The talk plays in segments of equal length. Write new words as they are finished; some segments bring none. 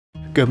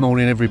Good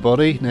morning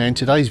everybody. Now in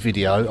today's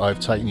video I've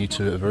taken you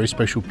to a very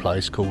special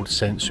place called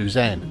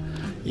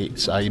Saint-Suzanne.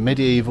 It's a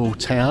medieval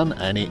town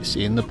and it's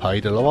in the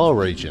Pays de la Loire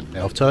region.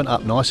 Now I've turned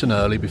up nice and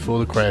early before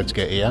the crowds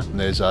get here.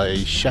 There's a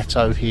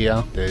chateau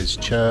here, there's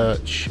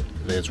church,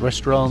 there's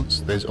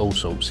restaurants, there's all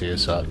sorts here,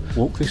 so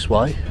walk this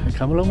way and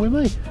come along with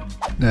me.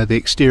 Now the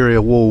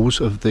exterior walls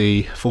of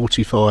the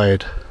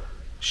fortified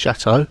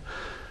chateau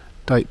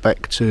date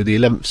back to the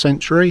 11th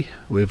century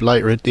with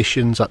later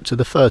additions up to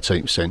the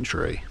 13th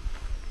century.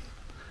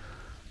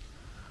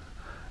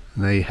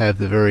 And they have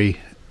the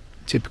very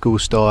typical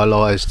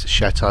stylised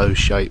chateau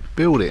shaped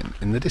building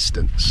in the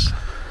distance.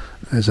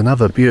 There's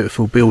another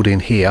beautiful building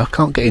here. I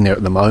can't get in there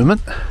at the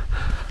moment,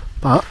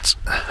 but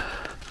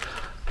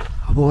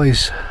I've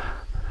always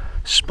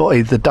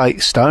spotted the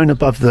date stone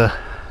above the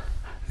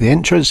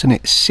entrance and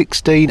it's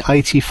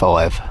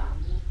 1685.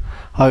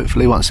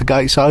 Hopefully once the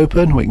gates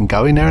open we can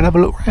go in there and have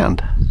a look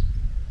round.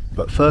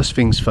 But first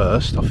things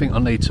first, I think I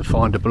need to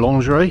find a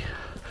boulangerie,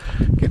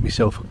 get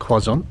myself a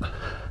croissant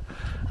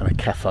and a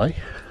cafe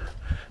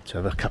to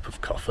have a cup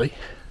of coffee,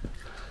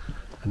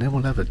 and then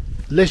we'll have a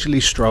leisurely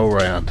stroll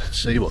around,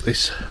 see what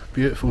this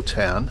beautiful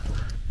town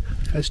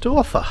has to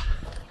offer.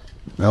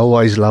 I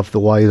always love the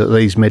way that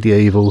these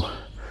medieval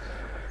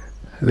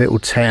little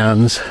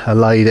towns are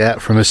laid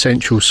out from a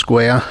central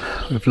square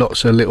with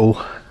lots of little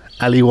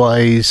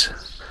alleyways,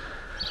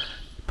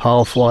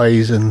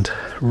 pathways and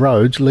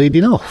roads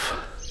leading off.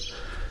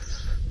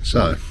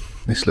 So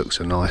this looks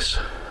a nice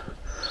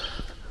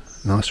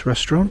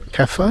restaurant,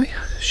 cafe,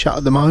 shut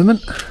at the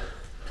moment.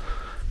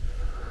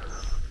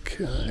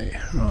 Okay,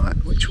 right,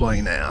 which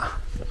way now?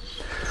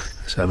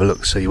 Let's have a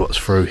look, see what's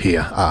through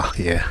here. Ah,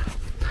 yeah,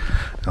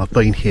 I've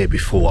been here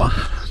before,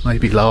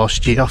 maybe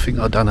last year. I think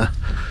I've done a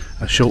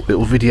short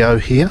little video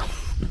here,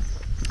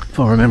 if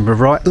I remember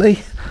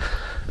rightly.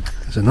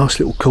 There's a nice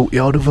little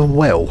courtyard with a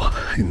well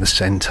in the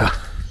centre.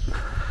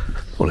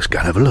 Well, let's go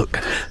and have a look.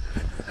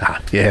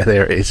 Ah, yeah,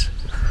 there it is.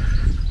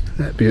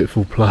 That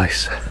beautiful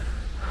place.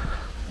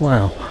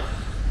 Wow,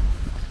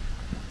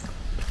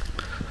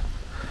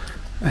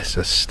 that's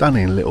a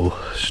stunning little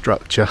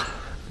structure,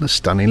 a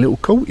stunning little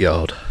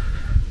courtyard.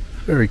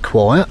 Very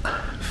quiet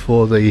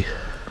for the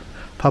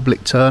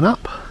public turn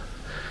up.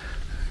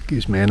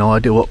 Gives me an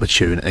ideal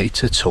opportunity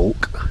to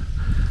talk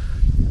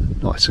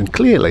nice and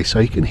clearly so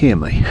you can hear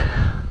me.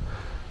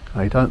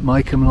 They don't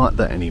make them like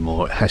that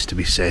anymore, it has to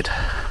be said.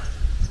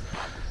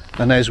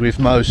 And as with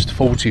most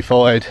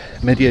fortified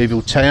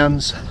medieval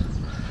towns,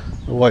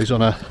 always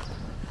on a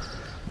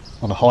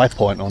high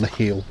point, on a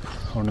hill,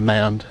 on a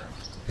mound.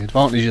 The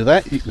advantage of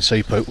that, you can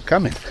see people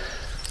coming.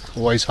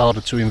 Always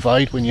harder to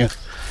invade when you're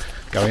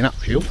going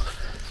uphill.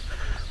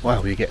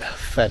 Wow, you get a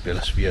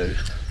fabulous view.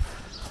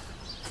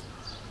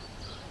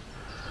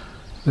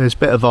 There's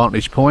better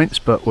vantage points,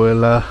 but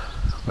we'll have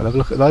a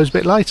look at those a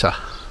bit later.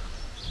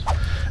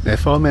 Now,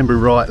 if I remember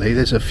rightly,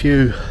 there's a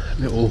few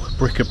little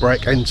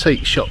bric-a-brac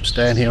antique shops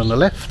down here on the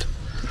left.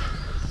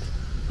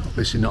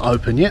 Obviously not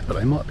open yet, but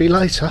they might be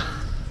later.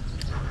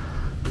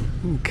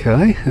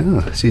 Okay,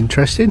 oh, that's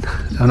interesting.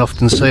 I don't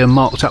often see them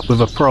marked up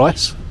with a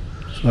price.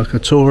 It's like a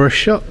tourist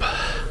shop.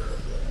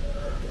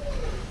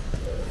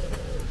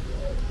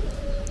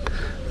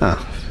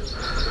 Ah,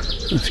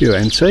 a few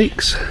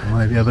antiques.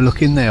 Maybe have a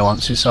look in there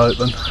once it's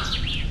open.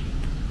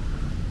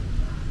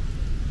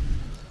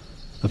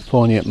 A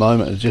poignant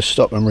moment to just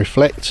stop and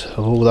reflect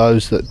of all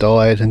those that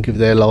died and give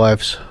their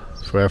lives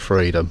for our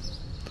freedom.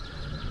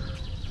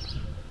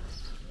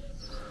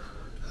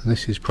 And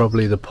this is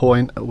probably the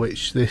point at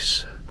which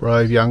this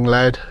brave young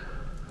lad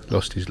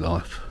lost his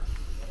life.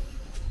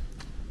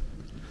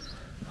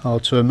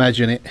 Hard to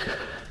imagine it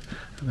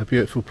in a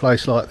beautiful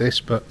place like this,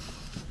 but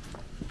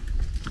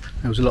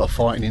there was a lot of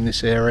fighting in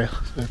this area.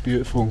 So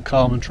beautiful and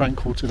calm and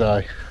tranquil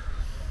today.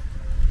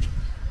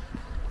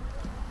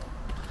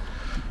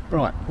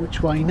 Right,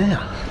 which way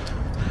now?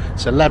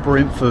 It's a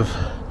labyrinth of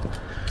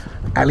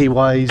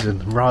alleyways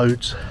and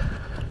roads.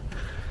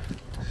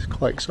 It's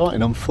quite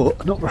exciting on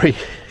foot, not very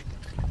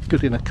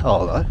good in a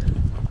car though.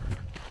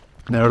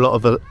 Now a lot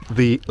of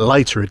the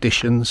later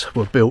additions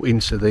were built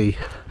into the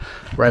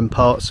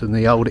ramparts and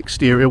the old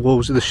exterior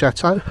walls of the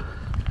chateau.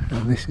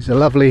 And this is a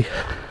lovely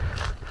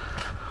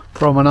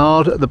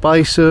promenade at the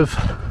base of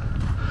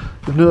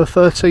the newer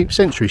 13th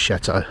century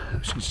chateau,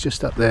 which is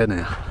just up there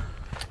now.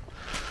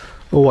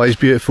 Always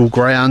beautiful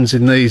grounds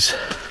in these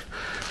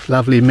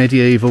lovely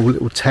medieval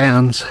little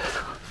towns.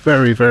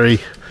 Very, very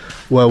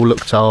well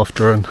looked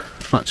after and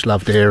much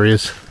loved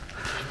areas.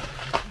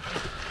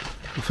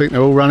 I think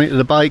they're all running to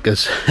the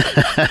baker's.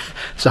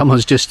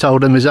 Someone's just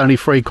told them there's only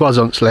 3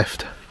 croissants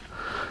left.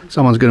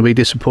 Someone's going to be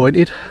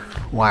disappointed.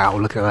 Wow,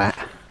 look at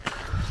that.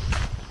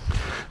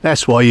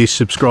 That's why you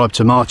subscribe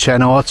to my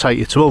channel. I'll take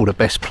you to all the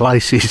best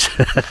places.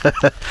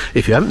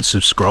 If you haven't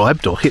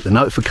subscribed or hit the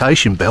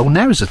notification bell,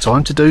 now is the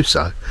time to do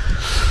so.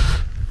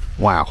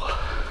 Wow.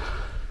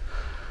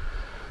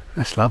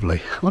 That's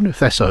lovely. I wonder if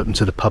that's open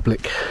to the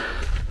public.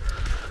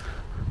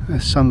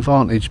 There's some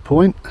vantage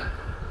point.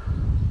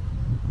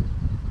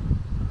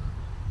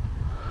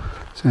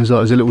 Sounds like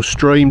there's a little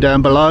stream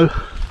down below,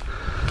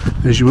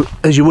 as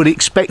you would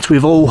expect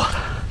with all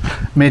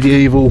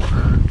medieval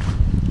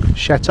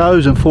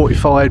chateaus and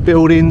fortified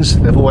buildings.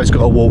 They've always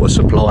got a water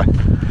supply.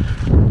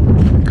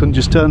 Couldn't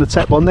just turn the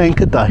tap on then,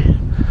 could they?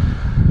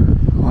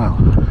 Wow.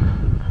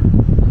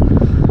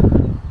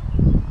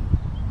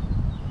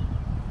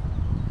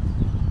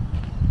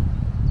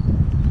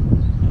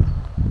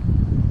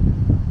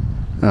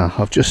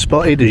 I've just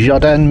spotted a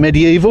Jardin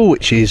Medieval,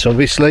 which is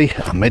obviously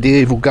a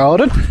medieval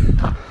garden.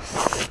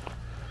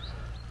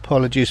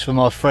 Apologies for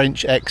my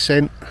French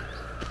accent,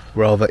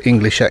 rather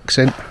English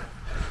accent.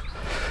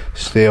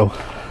 Still,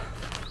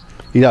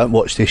 you don't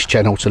watch this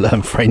channel to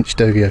learn French,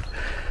 do you?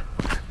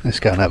 Let's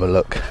go and have a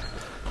look.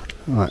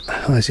 Right,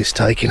 where's this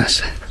taking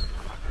us?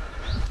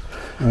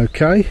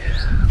 Okay,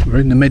 we're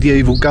in the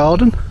medieval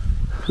garden.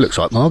 Looks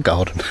like my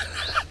garden.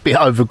 Bit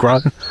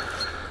overgrown.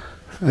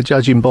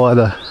 Judging by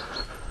the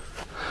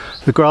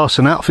grass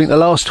and that, I think the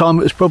last time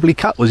it was probably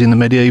cut was in the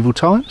medieval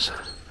times.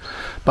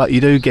 But you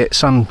do get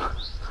some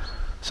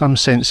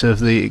sense of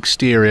the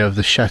exterior of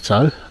the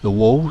chateau, the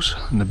walls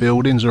and the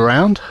buildings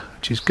around,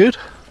 which is good.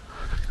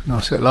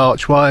 Nice little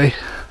archway,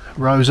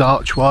 rose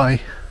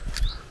archway.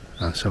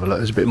 Let's have a look,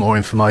 there's a bit more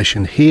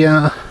information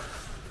here.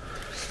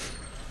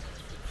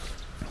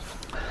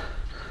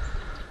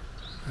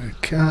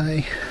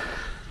 Okay.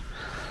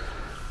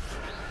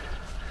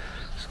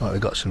 Looks like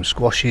we've got some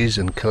squashes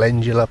and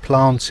calendula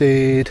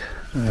planted.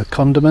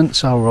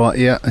 Condiments, alright,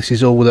 yeah, this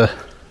is all the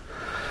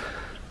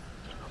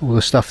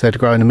stuff they'd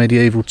grow in the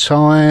medieval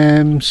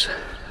times.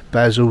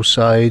 Basil,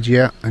 sage,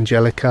 yeah,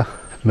 angelica.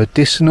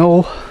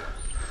 Medicinal,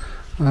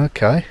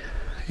 okay,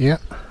 yeah.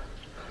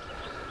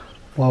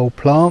 Wild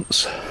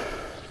plants.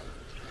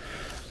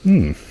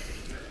 Looks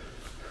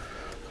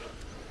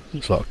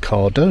like a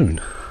cardoon.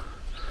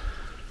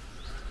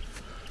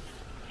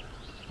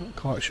 Not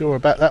quite sure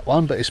about that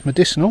one, but it's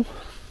medicinal.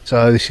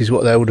 So this is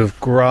what they would have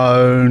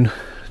grown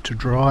to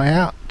dry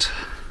out.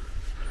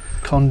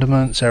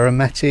 Condiments,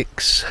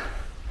 aromatics.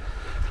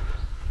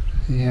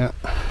 Yeah.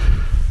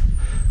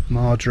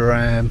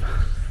 Marjoram.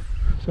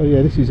 So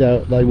yeah, this is how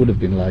they would have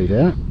been laid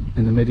out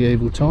in the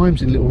medieval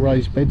times, in little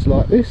raised beds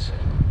like this.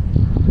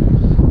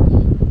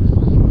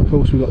 Of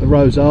course we've got the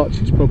rose arch,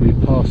 it's probably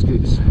past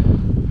its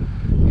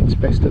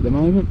best at the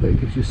moment, but it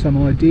gives you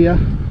some idea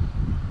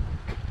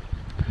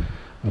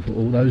of what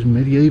all those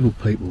medieval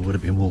people would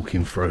have been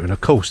walking through. And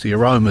of course the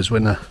aromas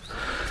when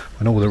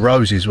all the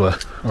roses were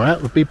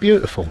out would be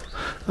beautiful.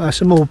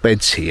 Some more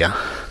beds here.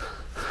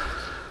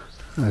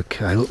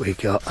 Okay, what we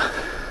got?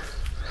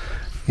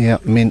 Yeah,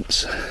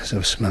 mints. Let's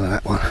have a smell of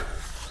that one.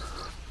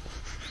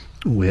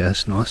 Oh yeah,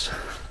 that's nice.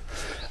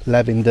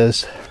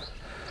 Lavenders.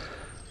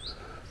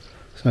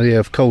 So yeah,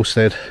 of course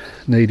they'd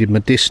needed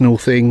medicinal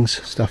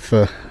things, stuff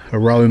for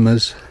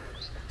aromas.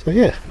 So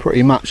yeah,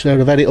 pretty much they'd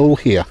have had it all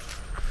here.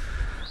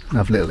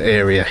 Another little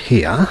area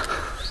here.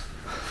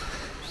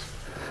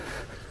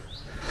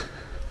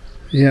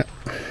 Yeah,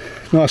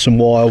 nice and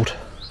wild.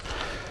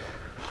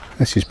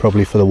 This is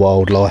probably for the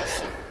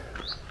wildlife.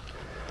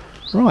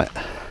 Right,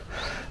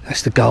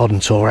 that's the garden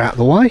tour out of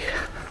the way.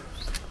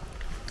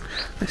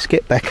 Let's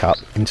get back up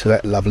into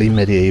that lovely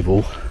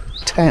medieval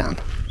town.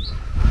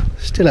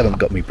 Still haven't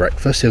got me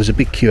breakfast. There was a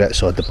big queue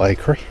outside the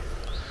bakery.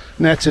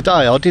 Now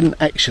today I didn't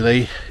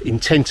actually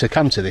intend to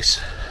come to this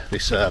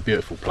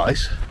beautiful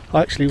place.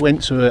 I actually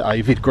went to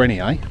a vide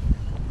grenier,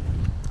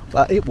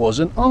 but it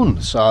wasn't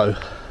on, so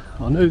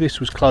I knew this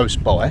was close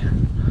by.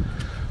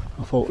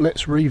 I thought,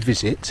 let's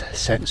revisit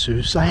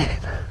Saint-Suzanne.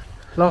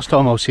 Last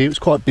time I was here it was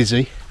quite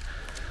busy,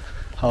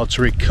 hard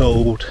to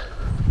record,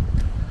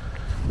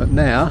 but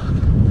now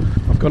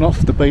I've gone off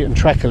the beaten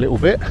track a little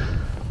bit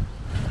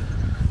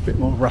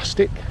more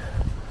rustic,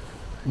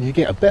 and you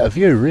get a better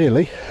view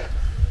really.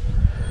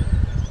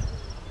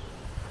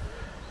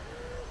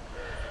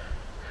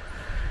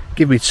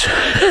 Give me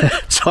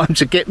time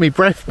to get me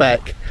breath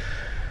back.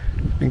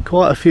 Been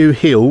quite a few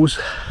hills,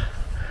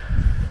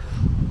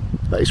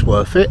 but it's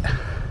worth it.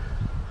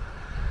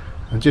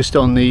 I'm just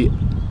on the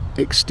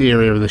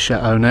exterior of the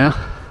chateau now,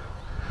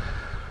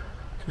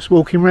 just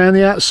walking around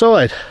the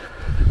outside.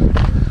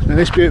 Now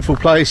this beautiful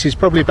place is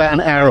probably about an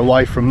hour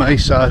away from me,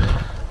 so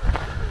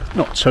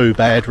not too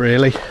bad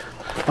really.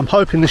 I'm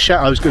hoping the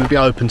chateau is going to be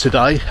open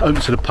today,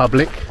 open to the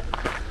public.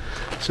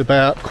 It's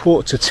about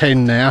 10:15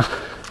 now.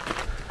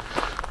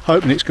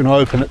 Hoping it's going to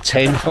open at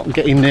 10. If I can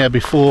get in there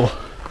before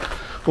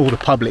all the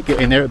public get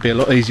in there, it'd be a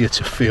lot easier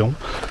to film.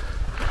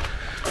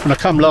 When I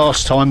come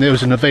last time there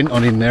was an event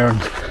on in there,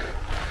 and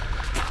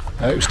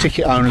it was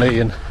ticket only,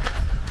 and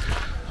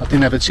I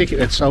didn't have a ticket,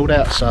 they'd sold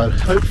out, so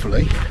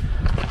hopefully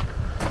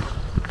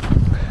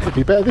it'll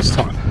be better this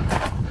time.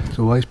 There's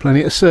always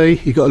plenty to see.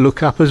 You've got to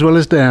look up as well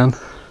as down.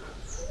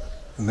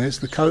 And there's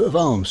the coat of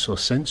arms for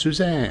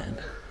Saint-Suzanne.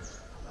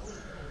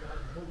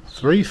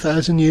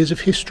 3,000 years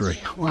of history.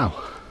 Wow.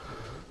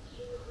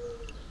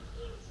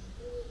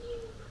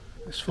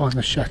 Let's find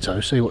the chateau,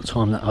 see what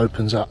time that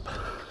opens up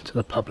to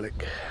the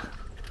public.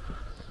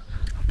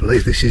 I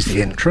believe this is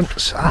the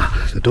entrance.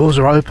 The doors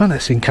are open,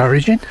 that's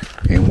encouraging.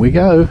 In we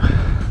go.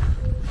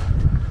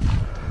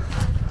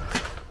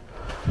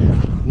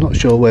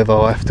 sure whether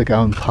I have to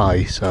go and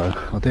pay, so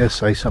I dare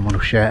say someone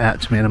will shout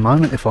out to me in a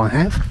moment if I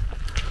have.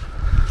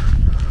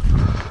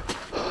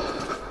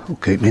 Or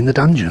keep me in the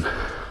dungeon.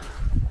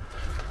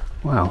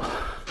 Wow,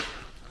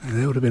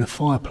 there would have been a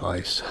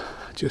fireplace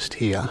just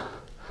here,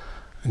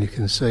 and you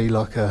can see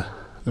like the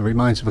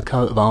remains of a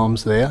coat of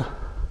arms there.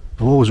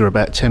 The walls are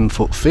about 10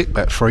 foot thick,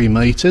 about 3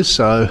 metres,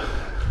 so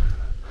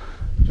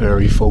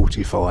very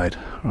fortified.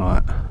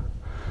 Right,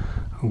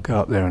 I'll go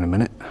up there in a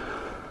minute.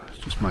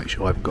 Just make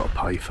sure I haven't got to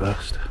pay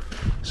first.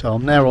 So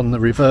I'm now on the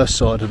reverse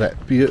side of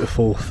that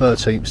beautiful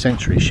 13th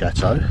century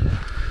chateau.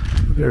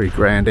 A very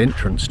grand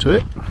entrance to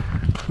it,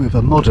 with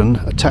a modern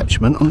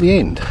attachment on the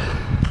end.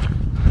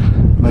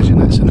 Imagine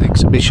that's an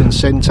exhibition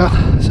centre.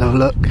 Let's have a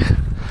look.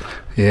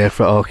 Yeah,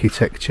 for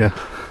architecture,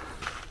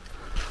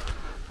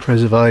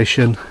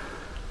 preservation.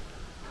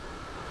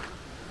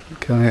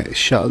 Okay, it's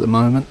shut at the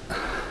moment.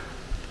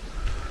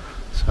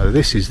 So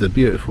this is the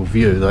beautiful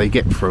view they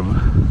get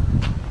from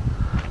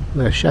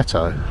their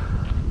chateau.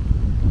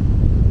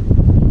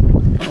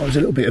 Oh, there's a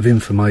little bit of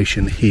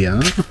information here.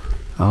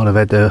 Oh, they've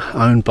had their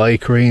own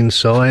bakery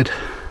inside.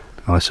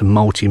 Oh, it's a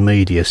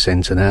multimedia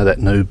centre now, that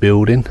new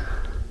building.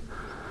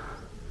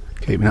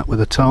 Keeping up with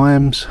the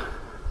times.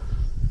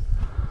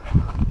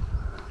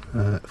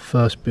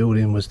 First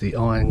building was the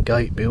Iron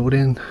Gate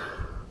building.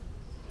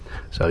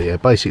 So yeah,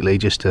 basically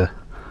just a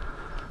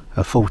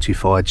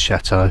fortified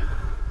chateau.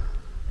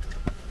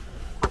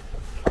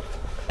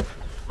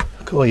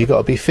 God, you've got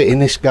to be fit in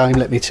this game,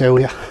 let me tell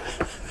you.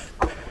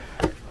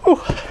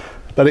 Oh,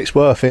 but it's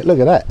worth it, look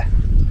at that.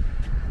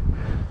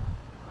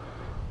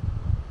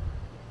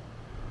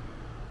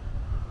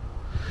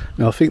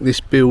 Now I think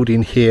this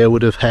building here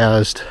would have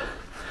housed,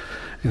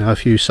 you know, a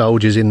few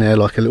soldiers in there,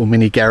 like a little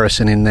mini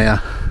garrison in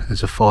there.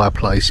 There's a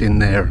fireplace in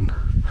there and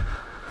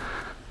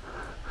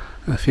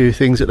a few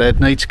things that they'd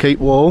need to keep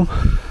warm.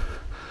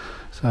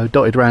 So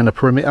dotted around the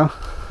perimeter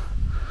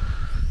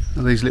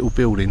are these little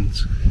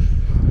buildings.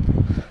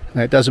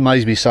 Now it does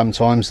amaze me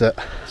sometimes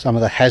that some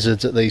of the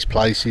hazards at these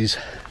places,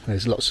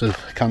 there's lots of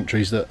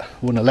countries that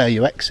wouldn't allow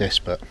you access,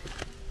 but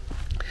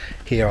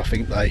here I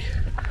think they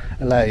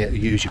allow you to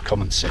use your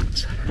common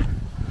sense,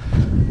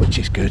 which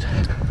is good.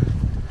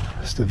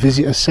 It's the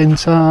visitor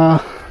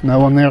centre, no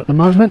one there at the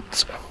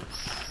moment.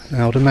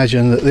 Now I'd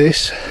imagine that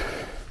this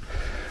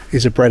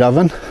is a bread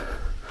oven.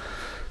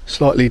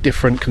 Slightly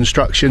different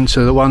construction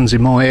to the ones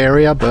in my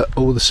area, but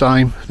all the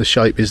same, the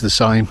shape is the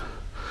same.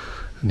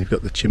 And you've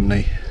got the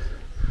chimney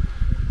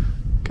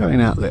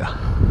going out there.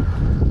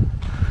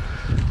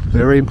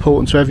 Very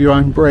important to have your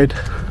own bread.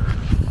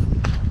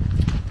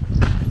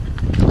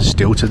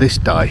 Still to this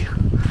day,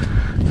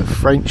 the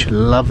French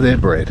love their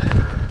bread.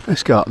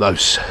 Let's go up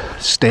those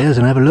stairs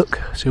and have a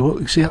look, see what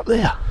we can see up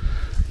there.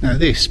 Now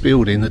this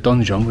building, the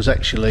donjon, was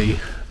actually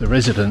the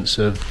residence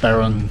of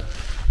Baron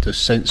de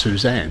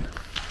Saint-Suzanne.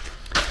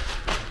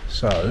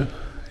 So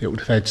it would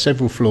have had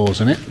several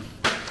floors in it.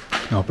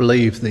 And I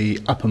believe the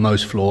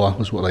uppermost floor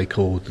was what they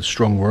called the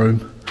strong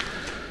room.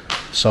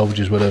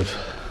 Soldiers would have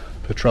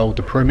patrolled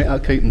the perimeter,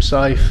 keep them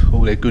safe.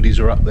 All their goodies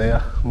are up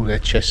there, all their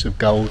chests of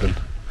gold and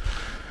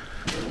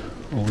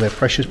all their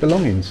precious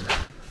belongings.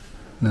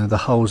 Now the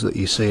holes that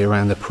you see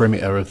around the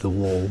perimeter of the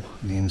wall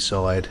on the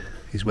inside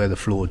is where the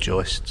floor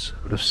joists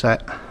would have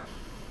sat.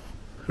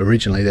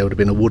 Originally there would have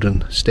been a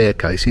wooden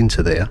staircase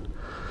into there,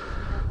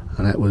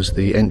 and that was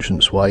the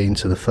entranceway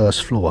into the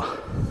first floor.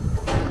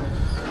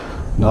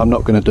 Now I'm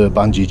not going to do a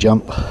bungee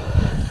jump.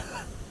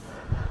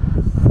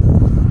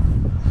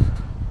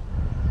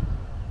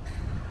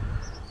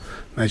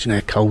 Imagine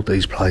how cold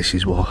these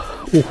places were.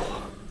 Ooh.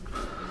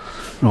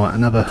 Right,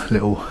 another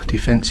little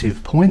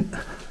defensive point.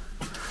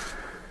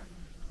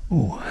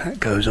 Oh, that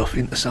goes off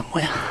into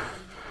somewhere.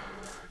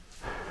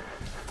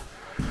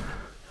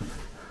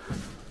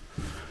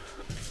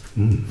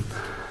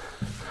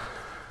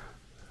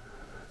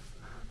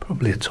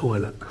 Probably a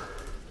toilet.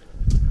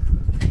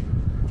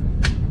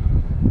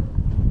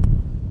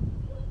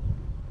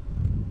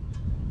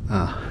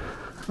 Ah,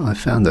 I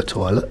found the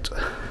toilet.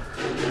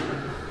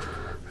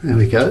 There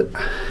we go.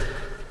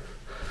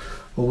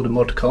 All the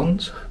mod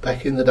cons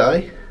back in the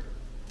day.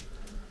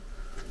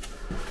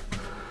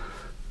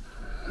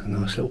 A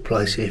nice little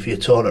place here for your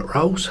toilet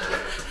rolls.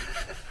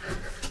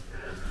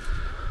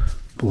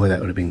 Boy, that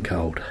would have been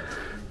cold.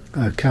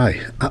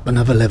 Okay, up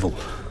another level.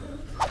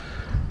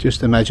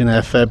 Just imagine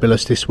how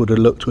fabulous this would have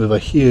looked with a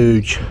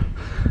huge,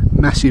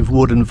 massive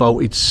wooden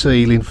vaulted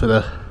ceiling for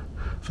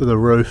the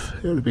roof.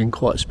 It would have been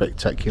quite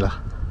spectacular.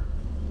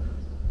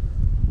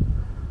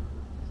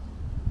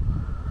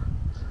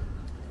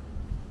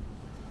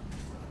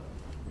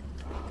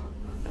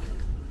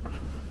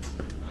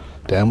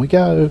 Down we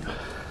go.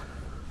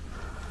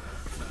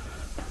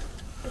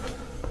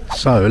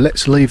 So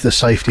let's leave the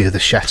safety of the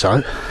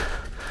chateau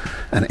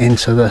and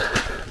enter the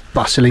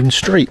bustling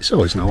streets. Oh,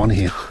 there's no one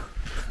here.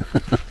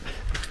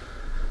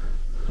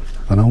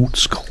 An old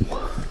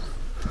school.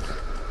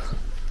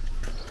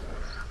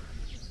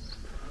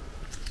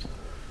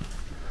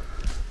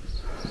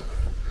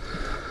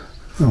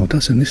 Oh,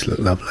 doesn't this look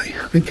lovely?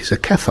 I think it's a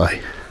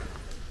cafe.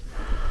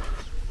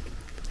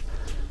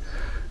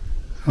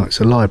 Oh, it's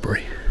a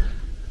library.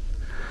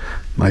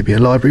 Maybe a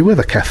library with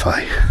a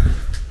cafe.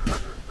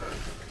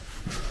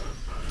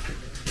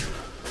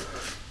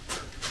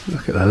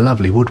 Look at the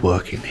lovely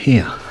woodworking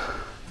here.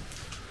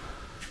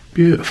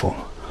 Beautiful.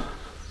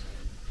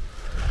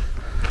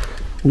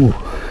 Ooh,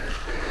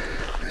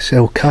 they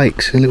sell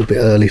cakes. A little bit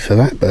early for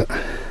that, but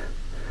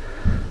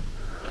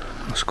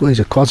I'll squeeze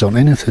a quads on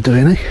in if they're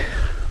doing it.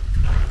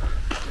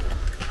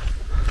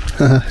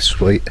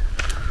 Sweet.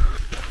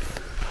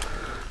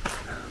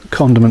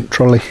 Condiment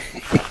trolley.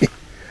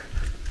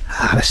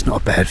 Ah, that's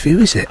not a bad view,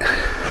 is it?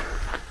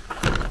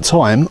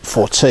 Time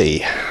for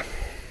tea.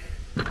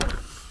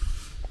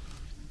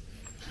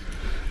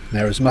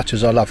 Now, as much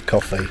as I love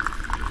coffee,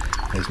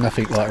 there's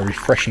nothing like a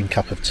refreshing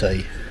cup of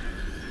tea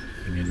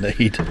when you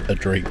need a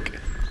drink.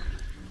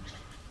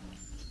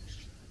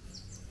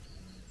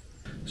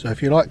 So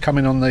if you like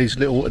coming on these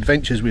little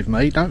adventures with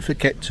me, don't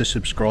forget to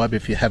subscribe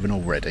if you haven't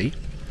already.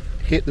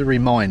 Hit the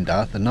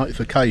reminder, the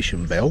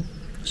notification bell,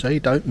 so you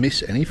don't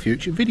miss any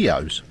future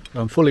videos.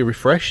 I'm fully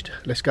refreshed.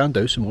 Let's go and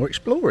do some more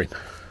exploring.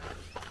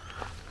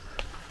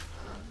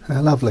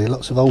 How lovely,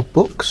 lots of old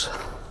books.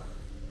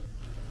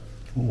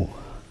 Ooh,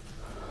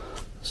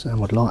 Sam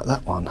would like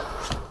that one.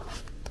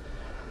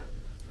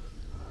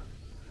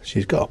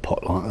 She's got a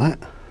pot like that.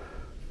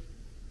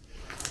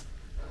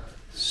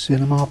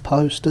 Cinema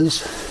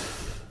posters.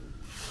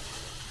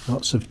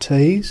 Lots of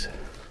teas.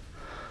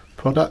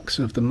 Products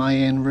of the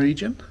Mayenne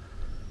region.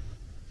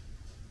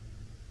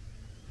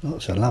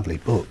 Lots of lovely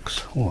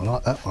books. Oh, I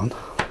like that one.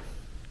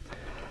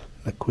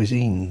 The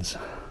cuisines.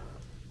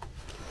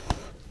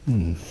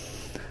 £10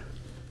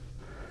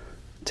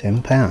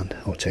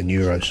 or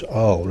 €10.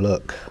 Oh,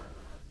 look.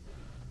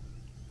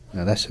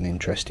 Now that's an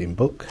interesting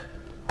book.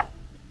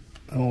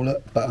 Oh,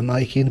 look, butter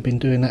making. Been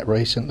doing that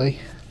recently.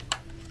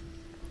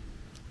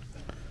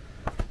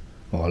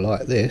 Oh, I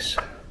like this.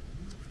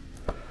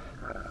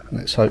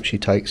 Let's hope she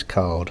takes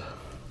card.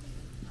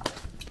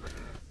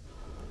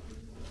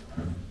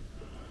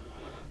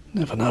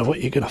 Never know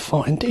what you're going to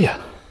find, do you?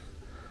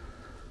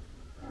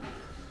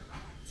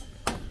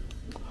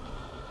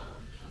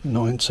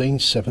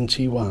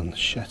 1971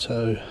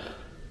 Chateau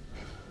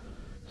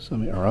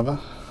something or other.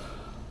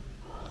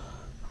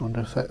 I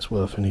wonder if that's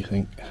worth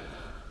anything.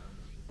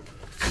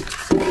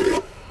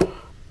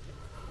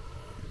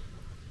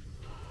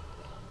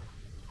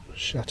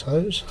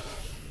 Chateaus.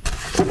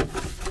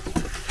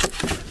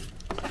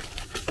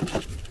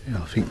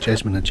 Yeah, I think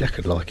Jasmine and Jack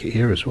would like it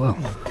here as well.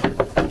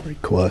 Very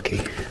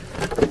quirky.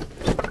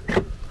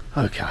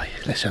 Okay,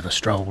 let's have a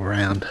stroll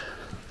around.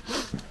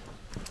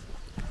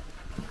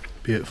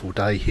 Beautiful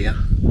day here,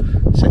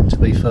 set to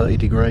be 30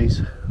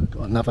 degrees.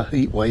 Got another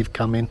heat wave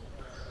coming.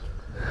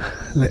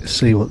 Let's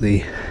see what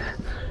the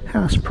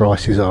house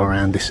prices are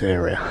around this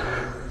area.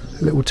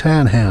 A little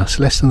townhouse,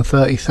 less than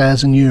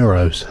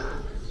 €30,000.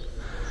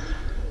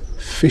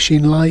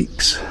 Fishing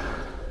lakes.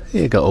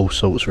 Yeah, got all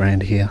sorts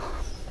around here.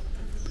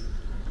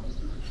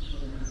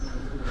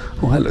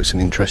 Oh, that looks an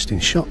interesting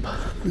shop.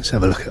 Let's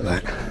have a look at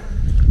that.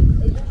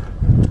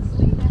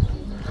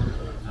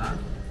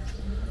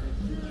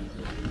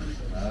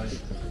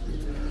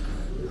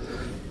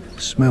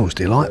 Smells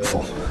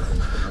delightful.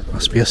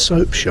 Must be a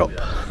soap shop.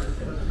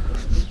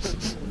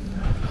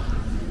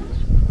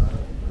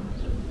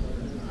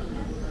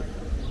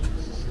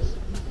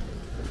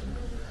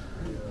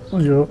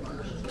 Bonjour.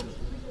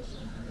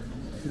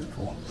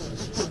 Beautiful.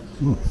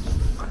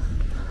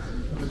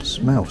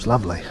 Smells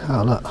lovely.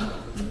 Oh, look.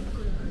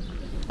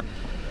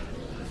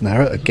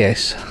 Now, at a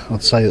guess,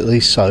 I'd say that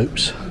these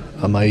soaps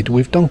are made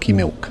with donkey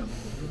milk.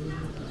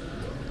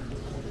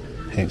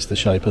 Hence the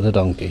shape of the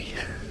donkey.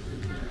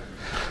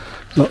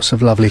 Lots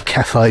of lovely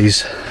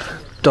cafes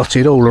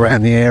dotted all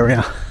around the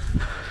area.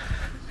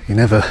 You're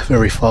never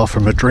very far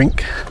from a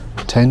drink.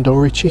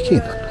 Tandoori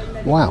chicken.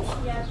 Wow.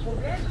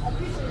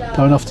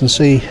 Don't often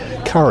see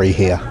curry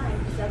here.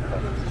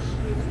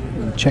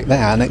 Check that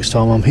out next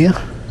time I'm here.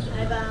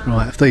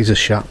 Right, if these are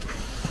shut,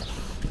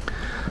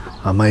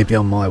 I may be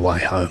on my way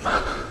home.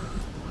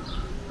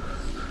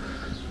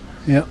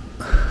 Yep,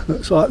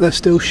 looks like they're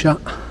still shut.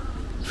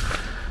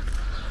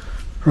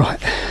 Right,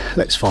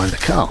 let's find the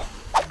car.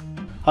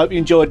 Hope you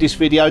enjoyed this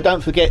video.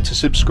 Don't forget to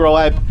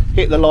subscribe,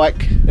 hit the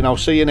like, and I'll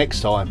see you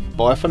next time.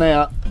 Bye for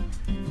now.